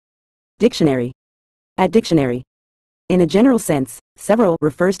Dictionary. At dictionary. In a general sense, several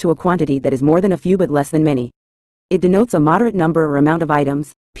refers to a quantity that is more than a few but less than many. It denotes a moderate number or amount of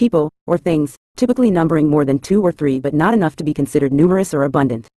items, people, or things, typically numbering more than 2 or 3 but not enough to be considered numerous or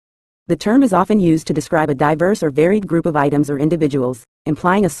abundant. The term is often used to describe a diverse or varied group of items or individuals,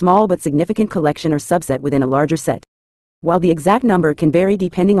 implying a small but significant collection or subset within a larger set. While the exact number can vary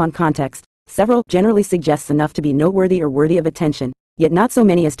depending on context, several generally suggests enough to be noteworthy or worthy of attention, yet not so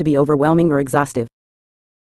many as to be overwhelming or exhaustive.